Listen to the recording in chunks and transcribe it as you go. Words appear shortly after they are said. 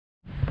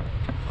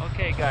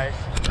Okay guys,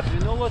 you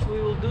know what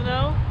we will do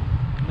now?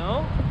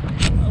 No?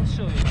 I'll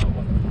show you now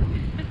what.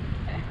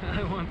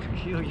 I want to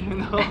kill you,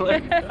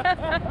 like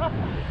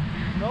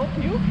no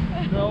puke?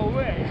 No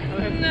way.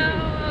 No,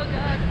 oh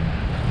god.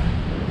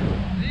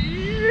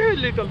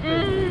 Little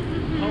bit.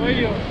 How are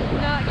you?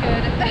 Not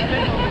good.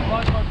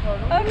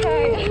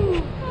 Okay.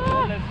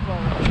 Let's go.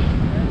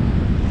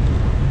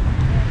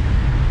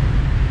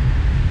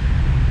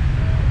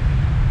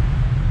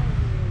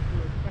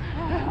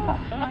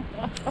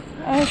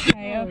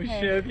 Okay, Oh okay.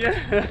 shit,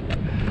 yeah.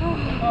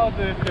 How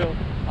do you feel?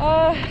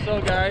 Oh.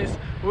 So guys,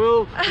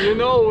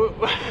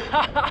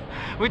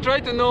 we try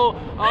to know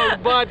our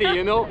body,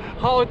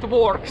 how it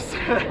works.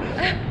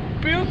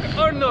 Puke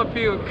or no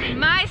puke?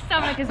 My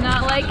stomach is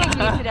not liking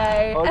me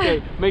today.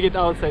 Okay, make it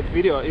outside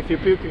video. If you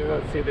puke, you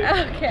don't see this.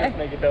 Okay. Just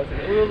make it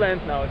outside. We'll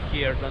land now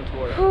here, don't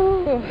worry.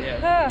 Ooh.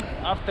 Yes.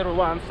 After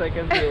 1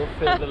 second, you'll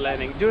feel the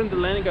landing. During the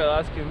landing, I'll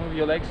ask you to move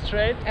your legs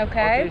straight.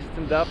 Okay. Okay,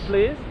 stand up,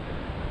 please.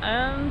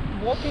 And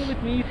walking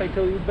with me, if I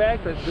tell you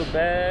back, let's go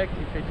back.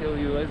 If I tell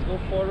you let's go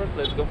forward,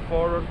 let's go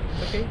forward.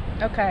 Okay?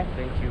 Okay.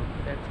 Thank you.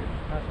 That's it.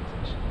 Nothing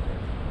special.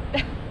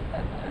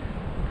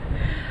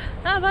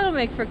 Oh, that'll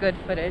make for good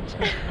footage.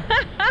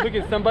 Look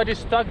at somebody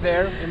stuck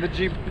there in the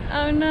jeep.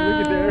 Oh no.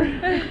 Look at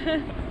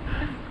there.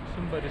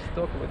 Somebody's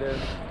stuck over there.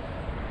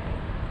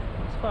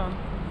 Looks fun.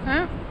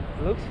 Huh?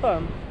 Looks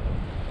fun.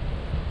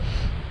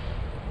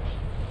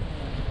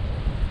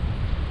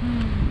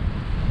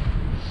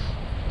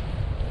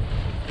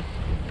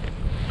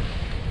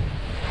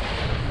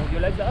 Move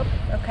your legs up.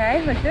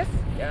 Okay, like this?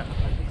 Yeah,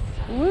 like this.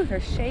 Ooh, they're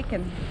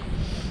shaking.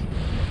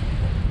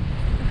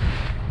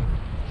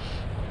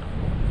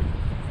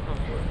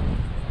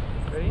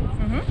 Ready?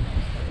 Mm-hmm.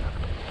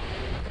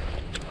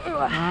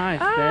 Nice,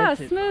 Ah,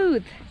 that's it.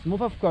 smooth.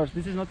 Smooth, of course.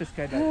 This is not a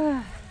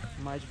skydive.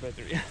 Much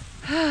better, yeah.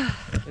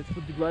 Let's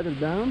put the glider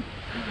down.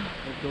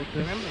 Let's go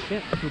to him.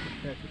 Okay, that's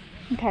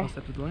it. Okay. I'll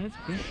step to the lines,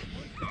 okay?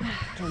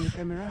 Turn the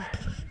camera.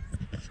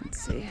 Let's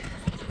see.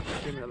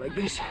 Camera like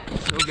this.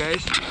 So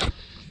guys,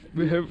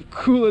 we have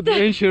cool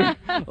adventure.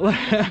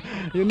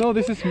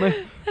 This is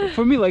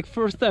for me, like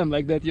first time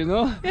like that,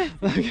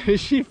 like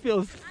she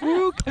feels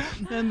spooked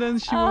and then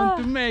she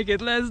wants to make it.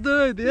 Let's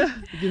do it,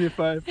 yeah? Give me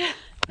 5.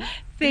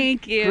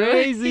 Thank you.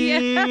 Crazy!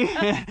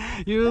 Yeah.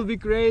 You will be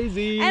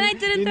crazy. And I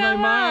did it in that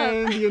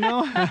my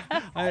well.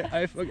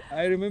 mind,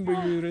 I remember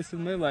you the rest of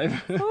my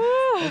life.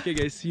 Ooh. Okay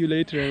guys, see you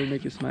later. I will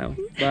make you smile.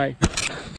 Bye.